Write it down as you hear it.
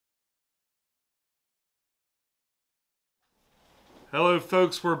Hello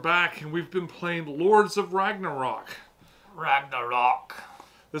folks, we're back and we've been playing Lords of Ragnarok. Ragnarok.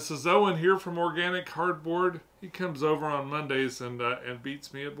 This is Owen here from Organic Cardboard. He comes over on Mondays and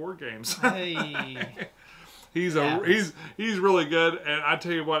beats me at board games. Hey. he's really good, and I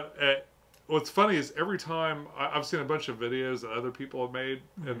tell you what, what's funny is every time I've seen a bunch of videos that other people have made,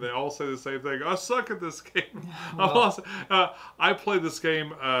 and they all say the same thing. I suck at this game. Well, I played this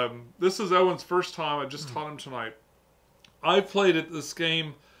game. This is Owen's first time. I just taught him tonight. I've played this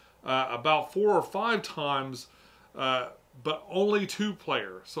game about 4 or 5 times, but only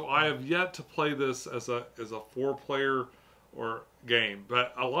 2-player. So I have yet to play this as a 4-player or game.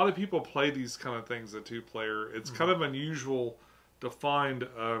 But a lot of people play these kind of things at 2-player. It's kind of unusual to find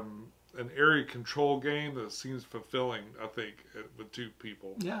an area control game that seems fulfilling, I think, with 2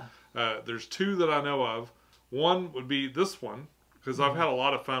 people. Yeah. There's 2 that I know of. One would be this one, because I've had a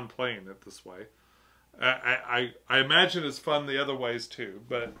lot of fun playing it this way. I imagine it's fun the other ways too,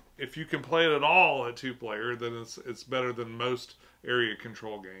 but if you can play it at all at 2-player, then it's better than most area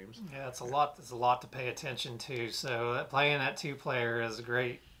control games. Yeah, it's a lot. There's a lot to pay attention to. So playing at 2-player is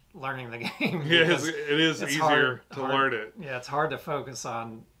great learning the game. Yeah, it is easier to learn it. Yeah, it's hard to focus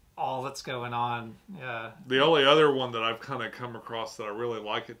on all that's going on. Yeah. The only other one that I've kind of come across that I really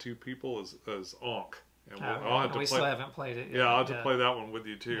like at 2 people is Ankh. And we still haven't played it yet. Yeah, I'll have to play that one with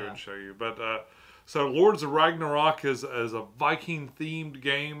you too and show you. But so Lords of Ragnarok is a Viking-themed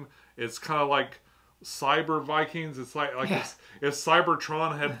game. It's kind of like Cyber Vikings. It's like if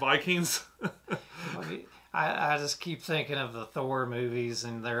Cybertron had Vikings. I just keep thinking of the Thor movies,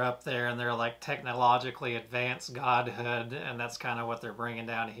 and they're up there, and they're like technologically advanced godhood, and that's kind of what they're bringing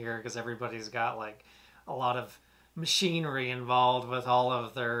down here, because everybody's got like a lot of machinery involved with all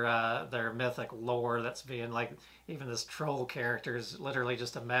of their mythic lore that's being like, even this troll character is literally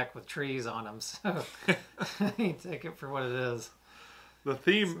just a mech with trees on him, so you take it for what it is. The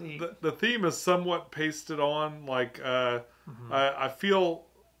theme is somewhat pasted on, like I feel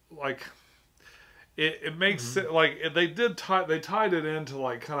like it makes it like they tied it into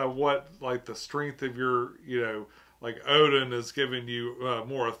like kind of what like the strength of your, like Odin is giving you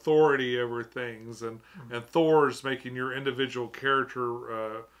more authority over things, and Thor's making your individual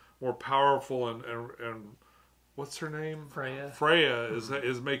character more powerful, and what's her name? Freya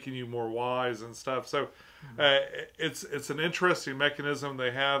is making you more wise and stuff. So it's an interesting mechanism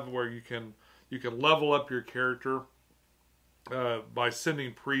they have where you can level up your character by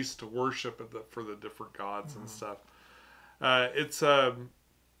sending priests to worship for the different gods and stuff.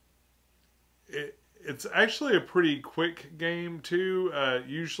 It's actually a pretty quick game too.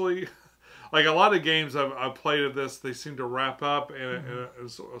 Usually, like a lot of games I've played of this, they seem to wrap up in a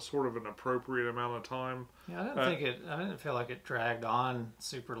sort of an appropriate amount of time. Yeah, I didn't feel like it dragged on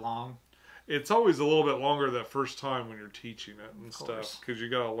super long. It's always a little bit longer that first time when you're teaching it and stuff, because you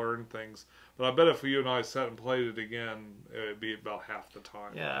got to learn things. But I bet if you and I sat and played it again, it'd be about half the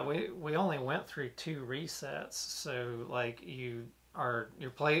time. Yeah, we only went through 2 resets, so like you've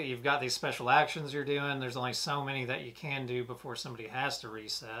got these special actions you're doing. There's only so many that you can do before somebody has to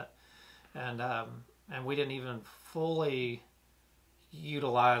reset, and we didn't even fully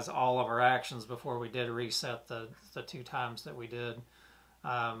utilize all of our actions before we did reset the 2 times that we did.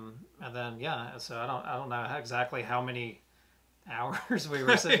 And then so I don't know exactly how many hours we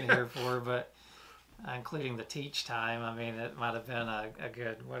were sitting here for, but including the teach time, I mean, it might have been a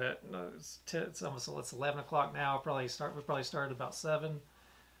good, it's 11 o'clock now. We probably started about 7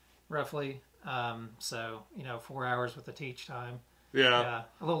 roughly. So 4 hours with the teach time. Yeah,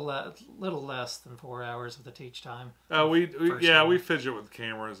 a little less than 4 hours with the teach time. We fidget with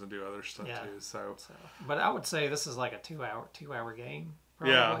cameras and do other stuff too. So, but I would say this is like a 2-hour game.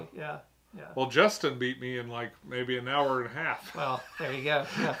 Probably. Yeah. Well, Justin beat me in like maybe an hour and a half. Well, there you go.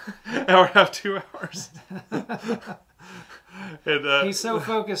 Yeah. Hour and a half, 2 hours. And, he's so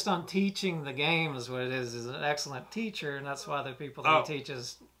focused on teaching the game is what it is. He's an excellent teacher, and that's why the people that he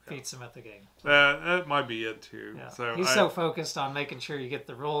teaches beats him at the game. That might be it too. Yeah. So he's so focused on making sure you get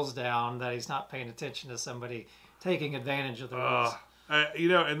the rules down that he's not paying attention to somebody taking advantage of the rules.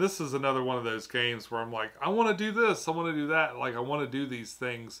 And this is another one of those games where I'm like, I want to do this, I want to do that, like I want to do these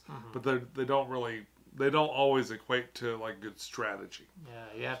things, but they don't always equate to like good strategy.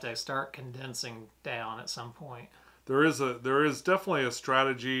 Yeah, you have to start condensing down at some point. There is definitely a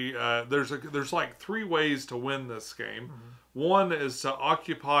strategy. There's like 3 ways to win this game. One is to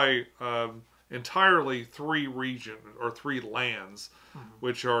occupy entirely 3 regions or 3 lands,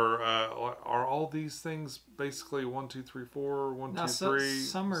 which are all these things basically 1, 2, 3, 4, 1, 2, 3.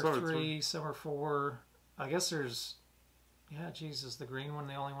 Some are 3, some are 4. I guess there's, is the green one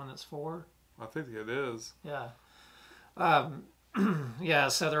the only one that's 4? I think it is. Yeah. Yeah,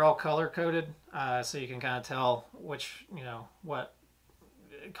 so they're all color coded, so you can kind of tell which, what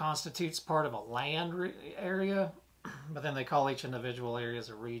constitutes part of a area, but then they call each individual areas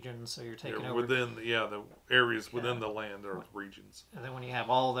a region, so you're taking over. Within, the areas within the land are regions. And then when you have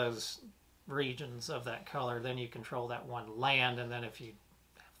all those regions of that color, then you control that one land, and then if you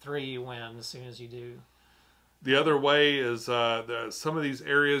have 3, you win as soon as you do. The other way is some of these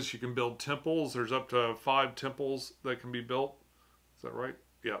areas you can build temples. There's up to 5 temples that can be built. Is that right?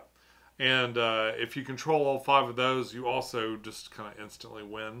 Yeah. And if you control all 5 of those, you also just kind of instantly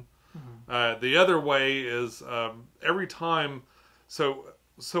win. Mm-hmm. The other way is every time, so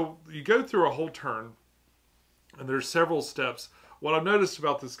you go through a whole turn, and there's several steps. What I've noticed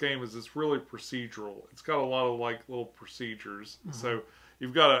about this game is it's really procedural. It's got a lot of like little procedures. Mm-hmm. So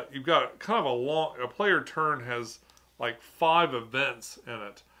you've got kind of a player turn has like 5 events in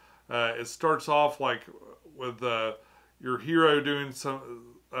it. It starts off like with your hero doing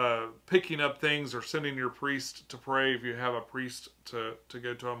some picking up things or sending your priest to pray if you have a priest to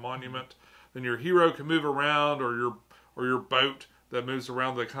go to a monument. Mm-hmm. Then your hero can move around, or your boat that moves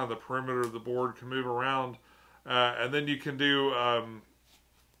around the kind of the perimeter of the board can move around. And then you can do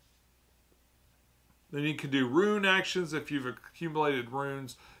rune actions. If you've accumulated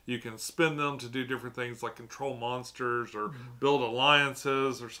runes, you can spend them to do different things like control monsters or build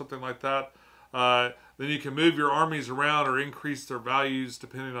alliances or something like that. Then you can move your armies around or increase their values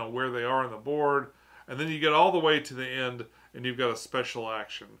depending on where they are on the board. And then you get all the way to the end and you've got a special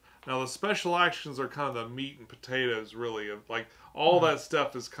action. Now the special actions are kind of the meat and potatoes, really. Of like all that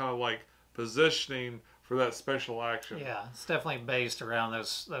stuff is kind of like positioning for that special action. Yeah, it's definitely based around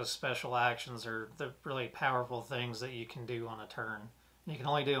those special actions, or the really powerful things that you can do on a turn. You can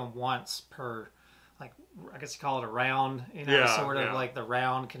only do them once per, like, I guess you call it a round. Like the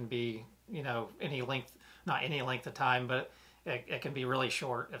round can be, any length, not any length of time, but it can be really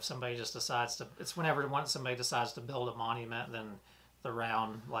short if somebody just decides to. It's once somebody decides to build a monument, then the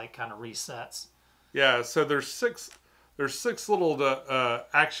round like kind of resets. Yeah, so there's six little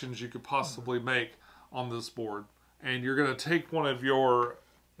actions you could possibly make on this board, and you're going to take one of your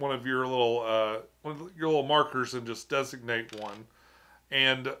little markers and just designate one,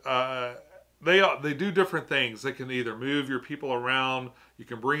 and they do different things. They can either move your people around, you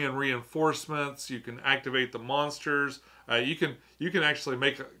can bring in reinforcements, you can activate the monsters, you can actually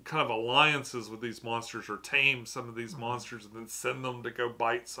make kind of alliances with these monsters or tame some of these monsters and then send them to go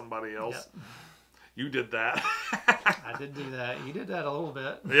bite somebody else. Yep. You did that. I did do that. You did that a little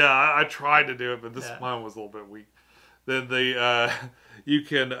bit. Yeah, I tried to do it, but this one was a little bit weak. Then you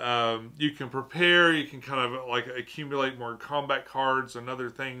can prepare. You can kind of like accumulate more combat cards and other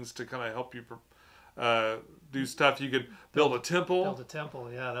things to kind of help you do stuff. You could build a temple. Build a temple.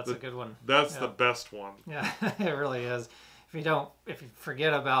 Yeah, that's a good one. That's the best one. Yeah, it really is. If you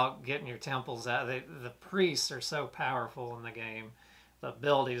forget about getting your temples out, the priests are so powerful in the game. The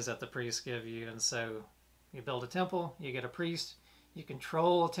abilities that the priests give you, and so you build a temple, you get a priest, you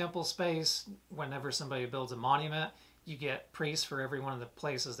control a temple space. Whenever somebody builds a monument, you get priests for every one of the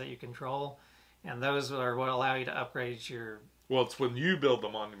places that you control, and those are what allow you to upgrade your. Well, it's when you build the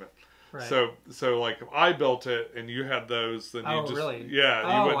monument. Right. So like if I built it and you had those, then you just really? You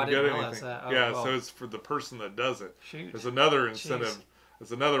wouldn't get anything. Well. So it's for the person that does it. Shoot. There's another incentive.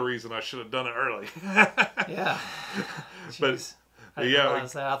 There's another reason I should have done it early. Yeah. But. I didn't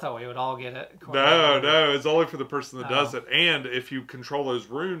realize that. I thought we would all get it. No, it's only for the person that does it. And if you control those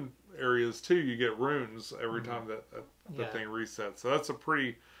rune areas too, you get runes every time that thing resets. So that's a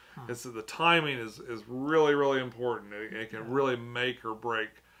pretty. The timing is really, really important. It can really make or break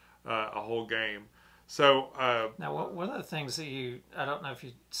a whole game. So now, one of the things that I don't know if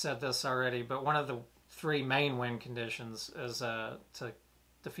you said this already, but one of the 3 main win conditions is to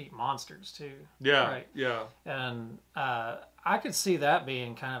defeat monsters too. Yeah, right. Yeah. And I could see that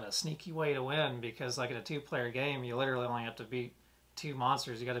being kind of a sneaky way to win, because like in a 2-player game, you literally only have to beat 2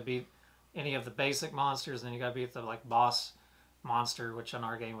 monsters. You got to beat any of the basic monsters, and then you got to beat the like boss monster, which in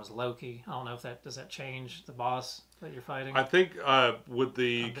our game was Loki. I don't know if does that change the boss that you're fighting. I think with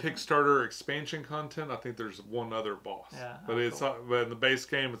the Kickstarter expansion content, I think there's one other boss. Yeah, but but in the base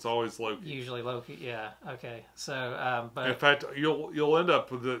game, it's always Loki. Usually Loki. Yeah. Okay. So, but in fact, you'll end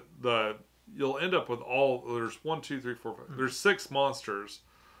up with you'll end up with all. There's 1, 2, 3, 4, 5. There's 6 monsters,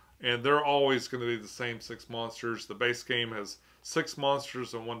 and they're always going to be the same 6 monsters. The base game has 6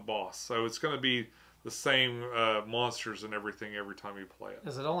 monsters and 1 boss, so it's going to be the same monsters and everything every time you play it.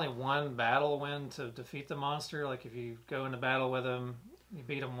 Is it only 1 battle win to defeat the monster? Like if you go into battle with him, you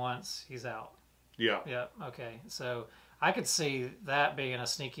beat him once, he's out. Yeah. Yeah. Okay. So I could see that being a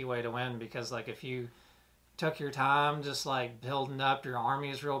sneaky way to win, because like if you took your time, just like building up your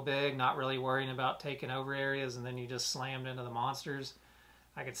armies real big, not really worrying about taking over areas, and then you just slammed into the monsters.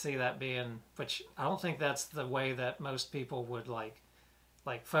 I could see that being, which I don't think that's the way that most people would like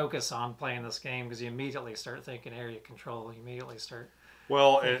focus on playing this game, because you immediately start thinking area control. You immediately start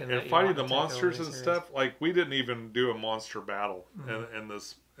and fighting the monsters and stuff. Like, we didn't even do a monster battle in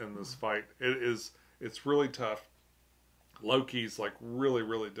this fight. It's really tough. Loki's like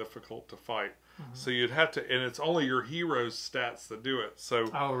really difficult to fight. So you'd have to, and it's only your hero's stats that do it. So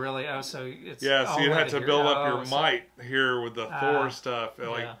really? So it's so you'd have to build up your might here with the Thor stuff.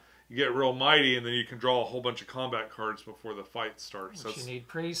 Like, you get real mighty, and then you can draw a whole bunch of combat cards before the fight starts. Which you need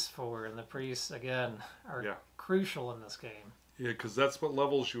priests for, and the priests again are crucial in this game. Yeah, because that's what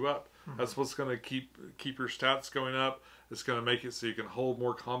levels you up. That's what's going to keep your stats going up. It's going to make it so you can hold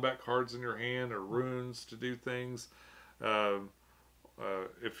more combat cards in your hand, or runes to do things.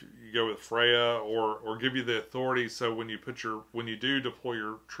 If you go with Freya, or give you the authority, so when you do deploy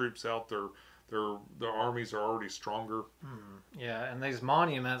your troops out, their armies are already stronger. Yeah, and these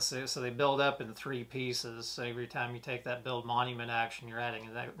monuments, so they build up in 3 pieces. So every time you take that build monument action, you're adding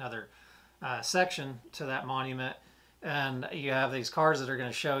another section to that monument, and you have these cards that are going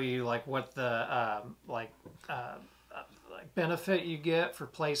to show you like what the like benefit you get for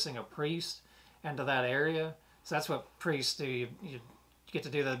placing a priest into that area. So that's what priests do. You get to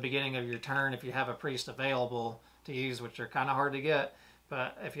do that at the beginning of your turn if you have a priest available to use, which are kind of hard to get.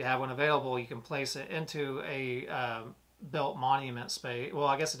 But if you have one available, you can place it into a built monument space. Well,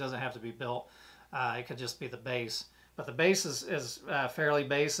 I guess it doesn't have to be built. It could just be the base. But the base is fairly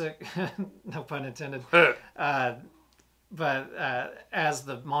basic. No pun intended. But as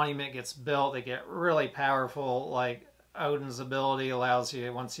the monument gets built, they get really powerful. Like Odin's ability allows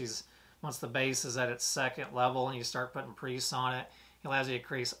you, once the base is at its 2nd level and you start putting priests on it, it allows you to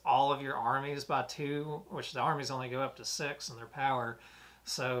increase all of your armies by 2, which the armies only go up to 6 in their power.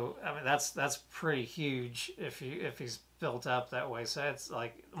 So I mean that's pretty huge if he's built up that way. So it's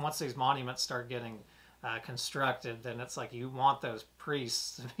like, once these monuments start getting constructed, then it's like you want those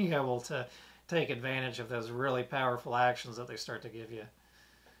priests to be able to take advantage of those really powerful actions that they start to give you.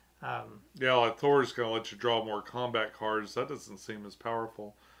 Yeah, like Thor's going to let you draw more combat cards. That doesn't seem as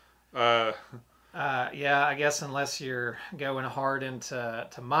powerful. Yeah, I guess unless you're going hard into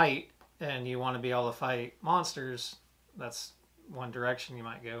might and you want to be able to fight monsters, that's one direction you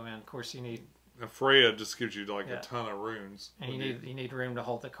might go in. Of course, you need... Freya just gives you like a ton of runes. And you need room to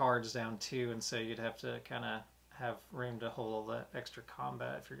hold the cards down too, and so you'd have to kind of have room to hold all that extra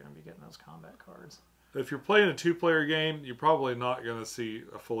combat if you're going to be getting those combat cards. If you're playing a 2-player game, you're probably not going to see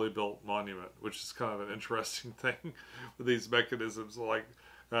a fully built monument, which is kind of an interesting thing with these mechanisms. Like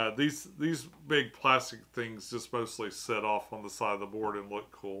these big plastic things just mostly sit off on the side of the board and look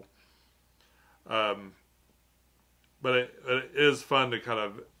cool. But it is fun to kind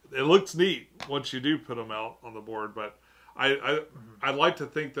of... It looks neat once you do put them out on the board, but I'd like to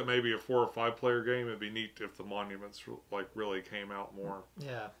think that maybe a 4 or 5-player game, it'd be neat if the monuments like really came out more.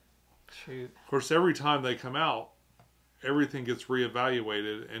 Yeah. Shoot. Of course, every time they come out, everything gets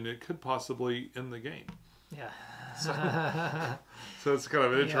reevaluated, and it could possibly end the game. Yeah. So it's kind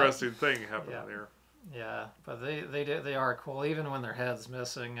of an interesting thing happening there. Yeah, but they are cool, even when their head's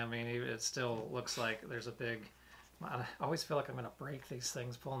missing. I mean, it still looks like there's a big... I always feel like I'm going to break these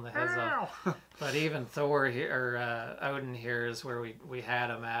things pulling the heads off. But even Thor here, or Odin here, is where we had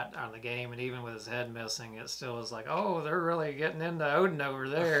him at on the game, and even with his head missing, it still was like, oh, they're really getting into Odin over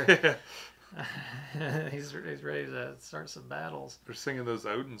there. he's ready to start some battles. They're singing those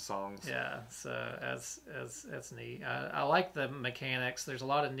Odin songs. Yeah, so that's neat. I like the mechanics. There's a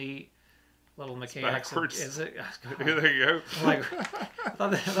lot of neat little mechanics. Is it? There you go. Like,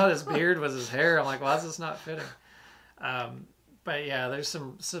 I thought his beard was his hair. I'm like, why is this not fitting? But yeah, there's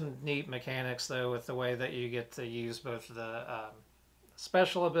some neat mechanics though with the way that you get to use both the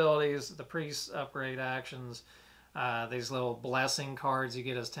special abilities, the priest upgrade actions, these little blessing cards you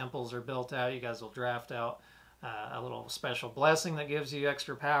get as temples are built out. You guys will draft out a little special blessing that gives you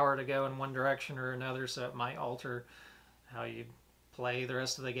extra power to go in one direction or another, so it might alter how you play the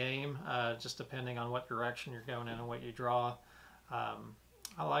rest of the game, just depending on what direction you're going in and what you draw.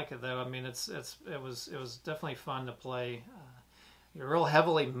 I like it though. I mean, it was definitely fun to play. You're real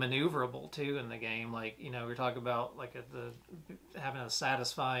heavily maneuverable too in the game. Like, you know, we're talking about like having a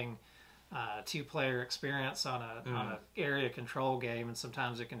satisfying 2-player experience on a area control game, and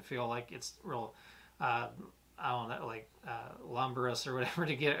sometimes it can feel like it's real I don't know, like lumberous or whatever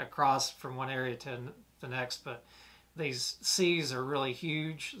to get across from one area to the next. But these seas are really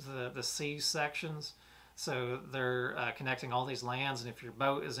huge, the sea sections. So they're connecting all these lands, and if your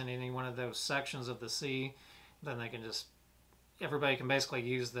boat is in any one of those sections of the sea, then they can just everybody can basically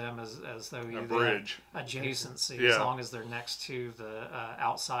use them as though you bridge adjacency, as long as they're next to the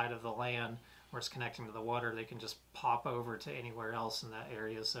outside of the land where it's connecting to the water. They can just pop over to anywhere else in that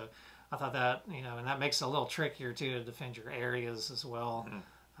area. So I thought that, and that makes it a little trickier too to defend your areas as well.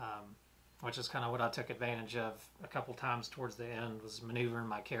 Which is kind of what I took advantage of a couple times towards the end, was maneuvering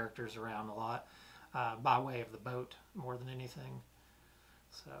my characters around a lot by way of the boat more than anything.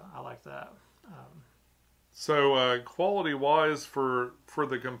 So I like that. So quality wise for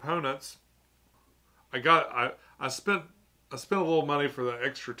the components, I spent a little money for the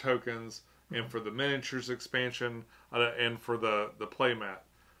extra tokens and for the miniatures expansion and for the playmat.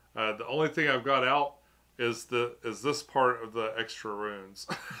 The only thing I've got out is this part of the extra runes.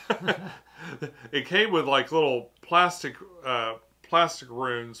 It came with like little plastic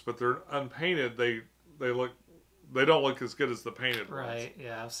runes, but they're unpainted. They don't look as good as the painted ones. Right.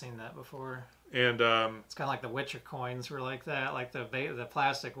 Yeah, I've seen that before. And it's kind of like the Witcher coins were like that, like the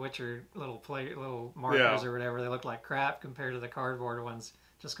plastic Witcher little markers or whatever. They look like crap compared to the cardboard ones,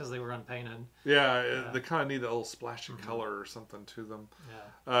 just because they were unpainted. Yeah, they kind of need that little splash of color or something to them.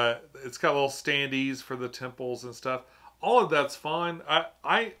 Yeah. It's got little standees for the temples and stuff. All of that's fine.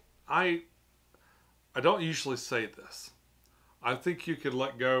 I don't usually say this. I think you could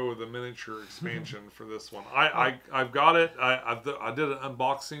let go of the miniature expansion for this one. I've got it. I did an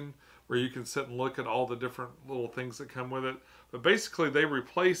unboxing where you can sit and look at all the different little things that come with it. But basically, they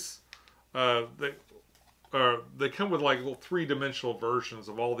replace they come with like little 3-dimensional versions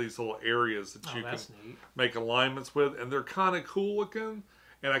of all these little areas that you can make alignments with, and they're kind of cool looking.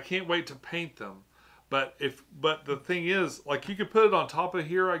 And I can't wait to paint them. But the thing is, like, you could put it on top of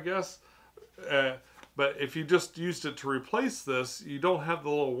here, I guess. But if you just used it to replace this, you don't have the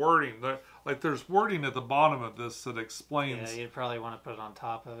little wording. Like, there's wording at the bottom of this that explains. Yeah, you'd probably want to put it on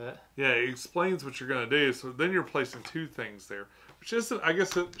top of it. Yeah, it explains what you're going to do. So then you're placing 2 things there, which isn't. I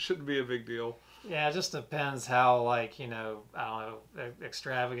guess it shouldn't be a big deal. Yeah, it just depends how, like, I don't know,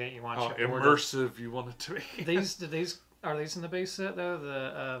 extravagant you want your immersive you want it to be. Are these in the base set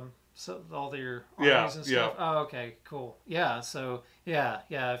though? All your armies and stuff. Oh, okay, cool. Yeah, so yeah.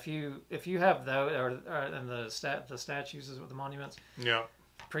 If you have those and the statues with the monuments. Yeah.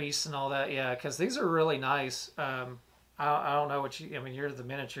 Priests and all that. Yeah, because these are really nice. I don't know what you. I mean, you're the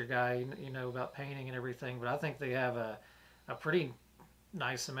miniature guy. You know about painting and everything, but I think they have a pretty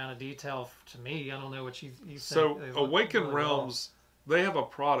nice amount of detail to me. I don't know what you think. So Awakened Realms, they have a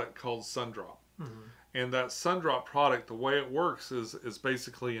product called Sundrop. Mm-hmm. And that Sundrop product, the way it works is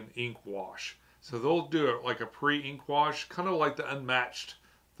basically an ink wash. So they'll do it like a pre-ink wash, kind of like the Unmatched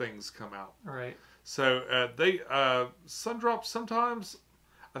things come out. Right. So Sundrop sometimes,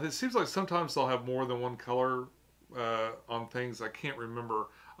 it seems like sometimes they'll have more than one color on things. I can't remember.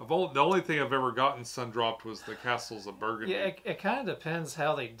 The only thing I've ever gotten Sundropped was the Castles of Burgundy. Yeah, it kind of depends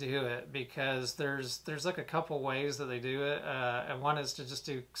how they do it, because there's like a couple ways that they do it, and one is to just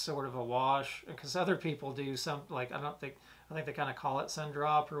do sort of a wash, because other people do some, like I think they kind of call it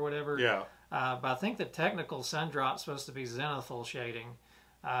Sundrop or whatever. Yeah. But I think the technical Sundrop is supposed to be zenithal shading.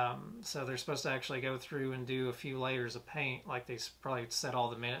 So they're supposed to actually go through and do a few layers of paint. Like they probably set all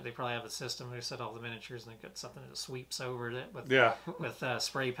the they probably have a system where they set all the miniatures and they got something that sweeps over it with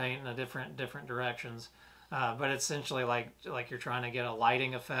spray paint in the different directions. But it's essentially like you're trying to get a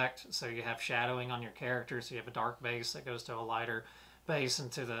lighting effect. So you have shadowing on your character. So you have a dark base that goes to a lighter base,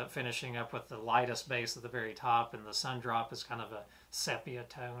 into the finishing up with the lightest base at the very top. And the Sundrop is kind of a sepia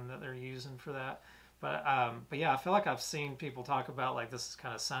tone that they're using for that. But yeah, I feel like I've seen people talk about like this is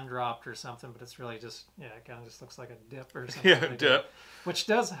kind of sun-dropped or something, but it's really just, it kind of just looks like a dip or something. Yeah, dip. Which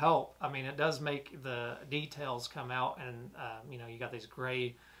does help. I mean, it does make the details come out, and you got these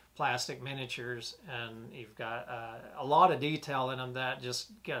gray plastic miniatures, and you've got a lot of detail in them that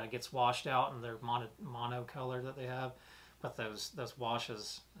just gets washed out in their mono color that they have. But those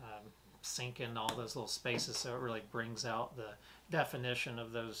washes sink in all those little spaces, so it really brings out the definition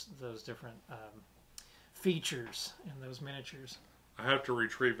of those different features in those miniatures. I have to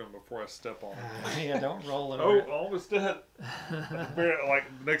retrieve them before I step on them. Yeah, don't roll it over. Oh, almost did. Like,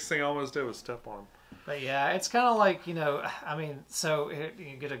 the next thing I almost did was step on them. But yeah, it's kind of like, I mean, so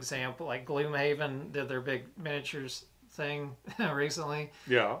you get an example, like Gloomhaven did their big miniatures thing recently.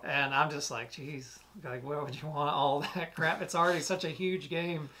 Yeah. And I'm just like, geez, like, where would you want all that crap? It's already such a huge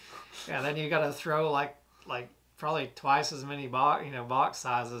game. And then you got to throw like probably twice as many box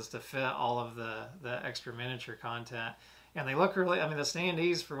sizes to fit all of the extra miniature content. And they look really, I mean, the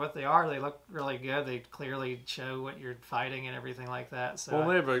standees, for what they are, they look really good. They clearly show what you're fighting and everything like that. So well,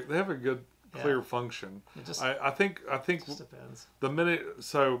 they have a good clear function. It just, I think just depends.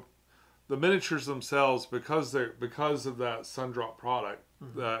 The miniatures themselves, because of that Sundrop product,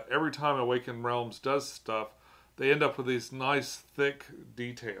 every time Awakened Realms does stuff, they end up with these nice thick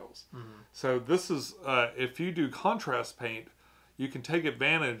details. So this is if you do contrast paint, you can take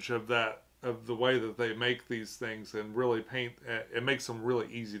advantage of that, of the way that they make these things, and really paint. It makes them really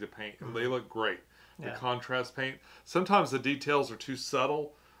easy to paint, and they look great. The contrast paint. Sometimes the details are too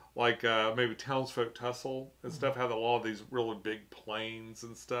subtle, like maybe Townsfolk Tussle and stuff have a lot of these really big planes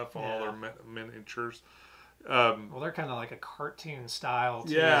and stuff on all their miniatures. Well, they're kind of like a cartoon style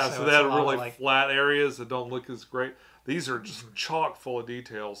too. Yeah, so they have really like flat areas that don't look as great. These are just chock full of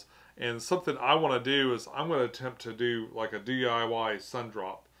details. And something I want to do is I'm going to attempt to do like a DIY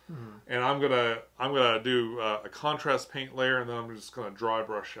Sundrop. And I'm gonna do a contrast paint layer, and then I'm just gonna dry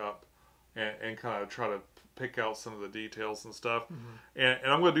brush up and kind of try to pick out some of the details and stuff. And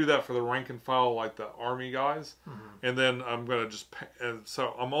I'm gonna do that for the rank and file, like the army guys. And then I'm gonna just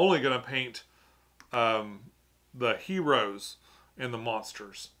so I'm only gonna paint the heroes and the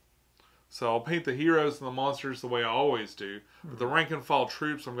monsters. So I'll paint the heroes and the monsters the way I always do. But the rank and file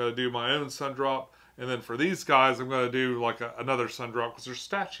troops, I'm gonna do my own Sundrop. And then for these guys, I'm going to do like another Sundrop, because they're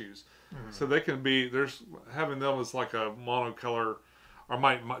statues. So they can be, having them as like a monocolor, or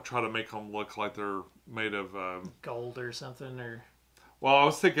might try to make them look like they're made of gold or something. Or well, I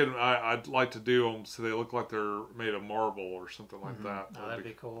was thinking I'd like to do them so they look like they're made of marble or something like that. Oh, that'd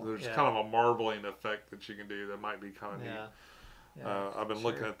be cool. There's kind of a marbling effect that you can do that might be kind of neat. I've been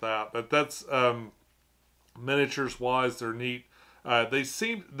looking at that. But that's, miniatures wise, they're neat.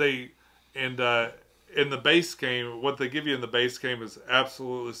 In the base game, what they give you in the base game is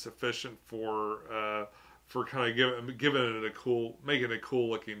absolutely sufficient for kind of giving it making it cool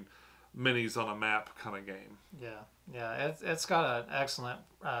looking minis on a map kind of game. Yeah, it's got an excellent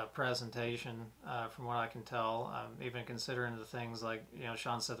presentation from what I can tell. Even considering the things like,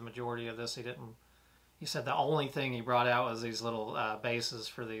 Sean said the majority of this he said the only thing he brought out was these little bases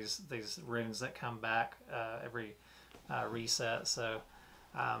for these runes that come back every reset. So.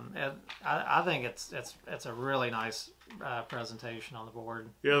 I think it's a really nice presentation on the board.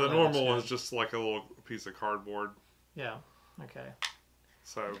 Yeah, the normal one is just like a little piece of cardboard. Yeah. Okay.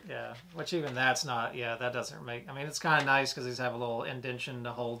 So. Yeah, which even that's not. Yeah, that doesn't make. I mean, it's kind of nice because these have a little indentation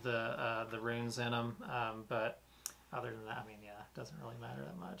to hold the runes in them. But other than that, I mean, yeah, it doesn't really matter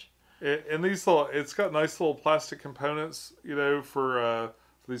that much. And it's got nice little plastic components, for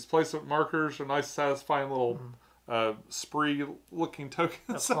these placement markers, or nice satisfying little. Spree looking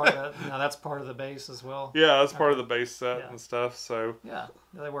tokens. That's part of the base as well. Yeah, that's part of the base set and stuff. So yeah,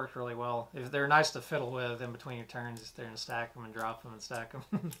 they worked really well. They're nice to fiddle with in between your turns. Just there and stack them and drop them and stack them.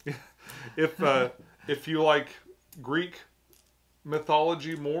 If you like Greek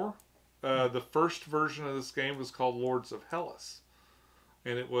mythology more, the first version of this game was called Lords of Hellas,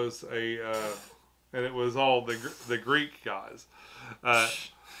 and it was all the Greek guys. I'm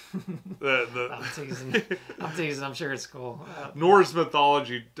teasing. I'm sure it's cool. Norse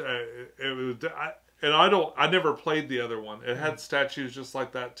mythology. I never played the other one. It had statues just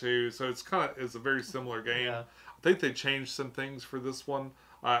like that too. So it's a very similar game. Yeah. I think they changed some things for this one.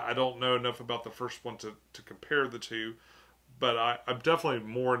 I don't know enough about the first one to compare the two, but I'm definitely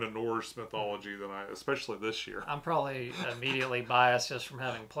more into Norse mythology than especially this year. I'm probably immediately biased just from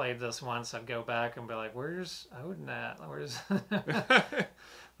having played this once. I'd go back and be like, "Where's Odin at? Where's?"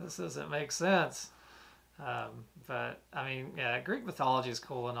 This doesn't make sense. But I mean, yeah, Greek mythology is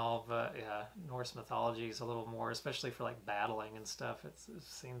cool and all, but yeah, Norse mythology is a little more, especially for like battling and stuff. It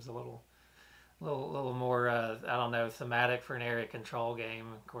seems a little more, I don't know, thematic for an area control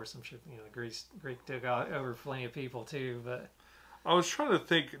game. Of course, I'm sure Greek took over plenty of people too. But I was trying to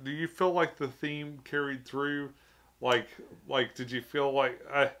think. Do you feel like the theme carried through? Like did you feel like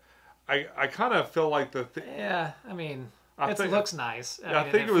I kind of feel like yeah, I mean. It looks nice. I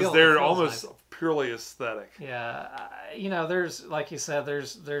think it was there almost nice. Purely aesthetic. Yeah, there's, like you said,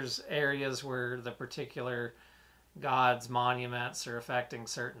 there's areas where the particular gods' monuments are affecting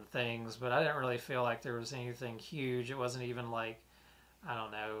certain things, but I didn't really feel like there was anything huge. It wasn't even like, I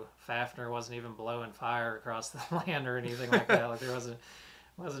don't know, Fafnir wasn't even blowing fire across the land or anything like that. Like there wasn't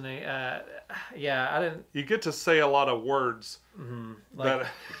a, I didn't. You get to say a lot of words. Mm-hmm. Like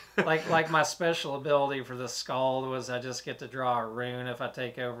my special ability for the Scald was I just get to draw a rune if I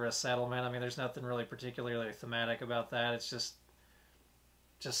take over a settlement. I mean, there's nothing really particularly thematic about that. It's just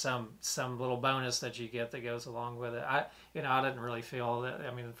some little bonus that you get that goes along with it. I didn't really feel that.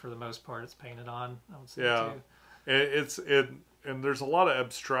 I mean, for the most part, it's painted on. I would say too. And there's a lot of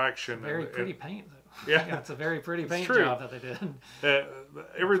abstraction. Very pretty paint though. Yeah, it's a very pretty paint job that they did.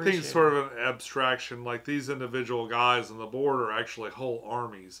 Everything's sort of an abstraction. Like these individual guys on the board are actually whole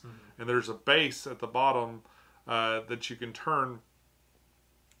armies, and there's a base at the bottom that you can turn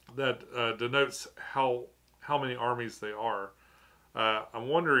that denotes how many armies they are. I'm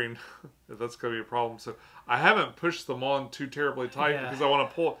wondering if that's going to be a problem. So I haven't pushed them on too terribly tight because I want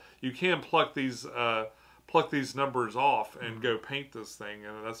to pull. You can pluck these numbers off and go paint this thing,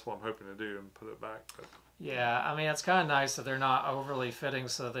 and that's what I'm hoping to do and put it back. But. Yeah, I mean it's kind of nice that they're not overly fitting,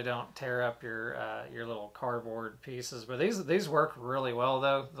 so that they don't tear up your little cardboard pieces. But these work really well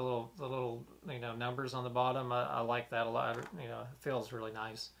though. The little numbers on the bottom. I like that a lot. It feels really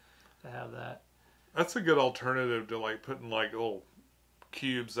nice to have that. That's a good alternative to like putting like little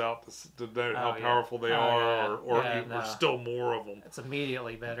cubes out to denote how powerful they are, or still more of them. It's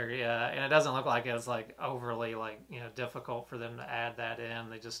immediately better, and it doesn't look like it's like overly difficult for them to add that in.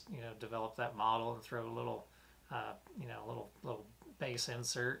 They just develop that model and throw a little little base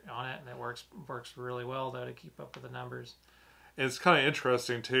insert on it, and it works really well though to keep up with the numbers. And it's kind of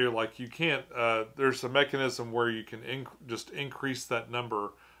interesting too. Like you can't. There's a mechanism where you can just increase that number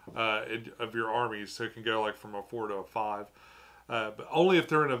of your armies, so it can go like from a 4 to a 5. But only if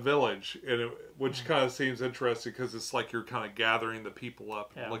they're in a village, which kind of seems interesting because it's like you're kind of gathering the people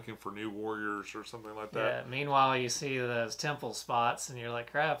up and looking for new warriors or something like that. Yeah. Meanwhile, you see those temple spots, and you're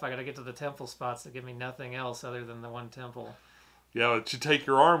like, "Crap! I got to get to the temple spots that give me nothing else other than the one temple." Yeah, but you take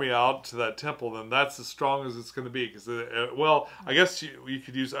your army out to that temple, then that's as strong as it's going to be. Because, I guess you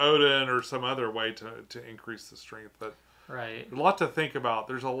could use Odin or some other way to increase the strength, but right, a lot to think about.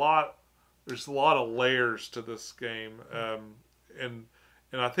 There's a lot of layers to this game. And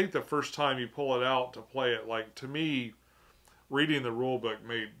I think the first time you pull it out to play it, like to me, reading the rule book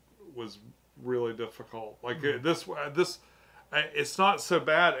was really difficult. Like this, it's not so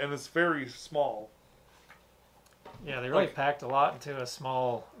bad, and it's very small. Yeah, they really packed a lot into a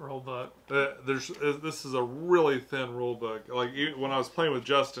small rule book. This is a really thin rule book. Like when I was playing with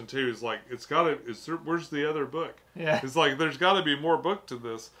Justin too, he's like, where's the other book? Yeah, it's like there's got to be more book to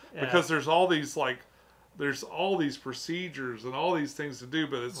this because there's all these procedures and all these things to do,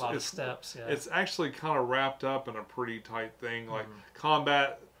 but it's a lot of steps. Yeah. It's actually kind of wrapped up in a pretty tight thing. Like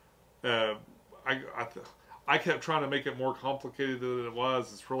combat, I kept trying to make it more complicated than it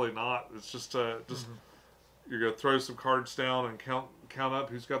was. It's really not. It's just you're gonna throw some cards down and count up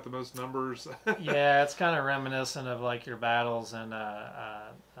who's got the most numbers. Yeah, it's kind of reminiscent of like your battles and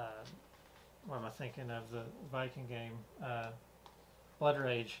what am I thinking of, the Viking game? Blood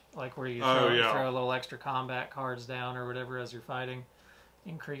Rage, like where you throw a little extra combat cards down or whatever as you're fighting,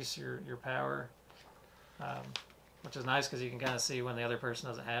 increase your power, which is nice because you can kind of see when the other person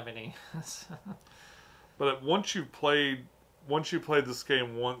doesn't have any. But once you played this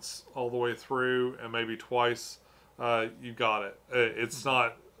game once all the way through and maybe twice, you got it. It's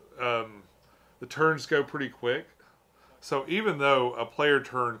not the turns go pretty quick. So even though a player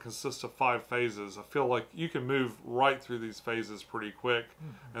turn consists of 5 phases, I feel like you can move right through these phases pretty quick,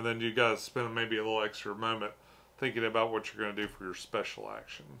 and then you got to spend maybe a little extra moment thinking about what you're going to do for your special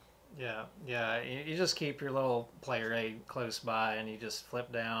action. Yeah. You just keep your little player aid close by, and you just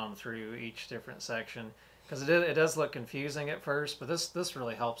flip down through each different section because it does look confusing at first, but this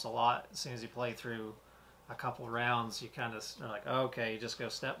really helps a lot. As soon as you play through a couple rounds, you kind of are like, oh, okay, you just go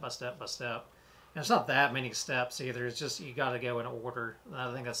step by step by step. And it's not that many steps either. It's just you got to go in order. And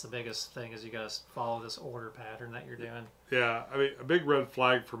I think that's the biggest thing is you got to follow this order pattern that you're doing. Yeah, I mean, a big red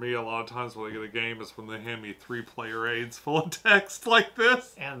flag for me a lot of times when I get a game is when they hand me 3 player aids full of text like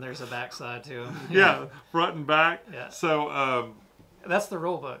this. And there's a backside to them. Yeah, front and back. Yeah. So that's the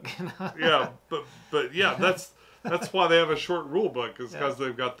rule book. Yeah, but yeah, that's why they have a short rule book is because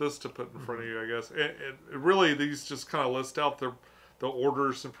they've got this to put in front of you, I guess. And really, these just kind of list out the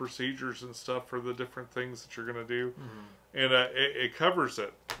orders and procedures and stuff for the different things that you're going to do. And it covers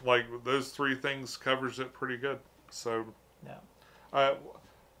it. Like, those 3 things covers it pretty good. So, I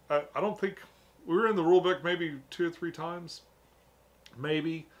don't think... We were in the rule book maybe 2 or 3 times.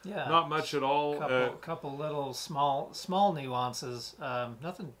 Maybe. Yeah. Not much at all. Couple little small nuances.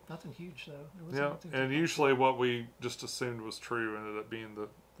 Nothing huge, though. And usually what we just assumed was true ended up being the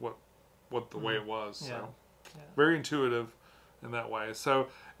way it was. So. Very intuitive in that way. So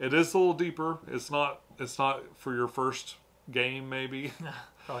it is a little deeper. It's not for your first game, maybe.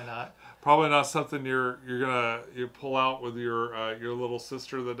 Probably not. Probably not something you pull out with your little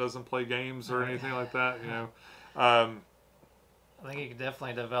sister that doesn't play games or anything like that. I think you could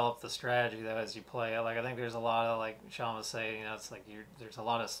definitely develop the strategy though as you play it. Like I think there's a lot of, like Sean was saying, it's like there's a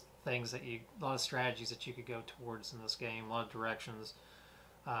lot of things a lot of strategies that you could go towards in this game, a lot of directions.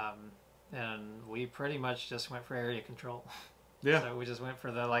 and we pretty much just went for area control. Yeah. So we just went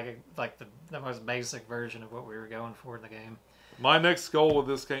for the the most basic version of what we were going for in the game. My next goal with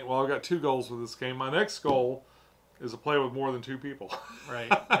this game, well, I've got 2 goals with this game. My next goal is to play with more than 2 people.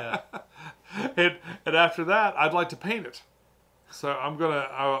 Right. Yeah. and after that, I'd like to paint it. So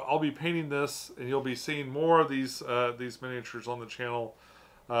I'll be painting this, and you'll be seeing more of these miniatures on the channel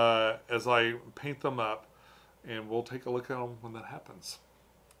as I paint them up, and we'll take a look at them when that happens.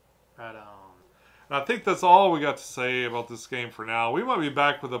 Right on. And I think that's all we got to say about this game for now. We might be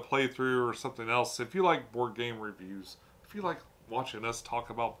back with a playthrough or something else. If you like board game reviews, if you like watching us talk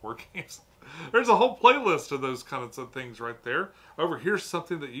about board games, there's a whole playlist of those kinds of things right there. Over here's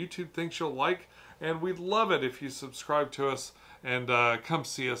something that YouTube thinks you'll like, and we'd love it if you subscribe to us and come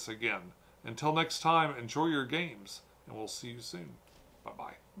see us again. Until next time, enjoy your games, and we'll see you soon.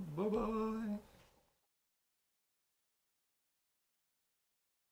 Bye-bye. Bye-bye.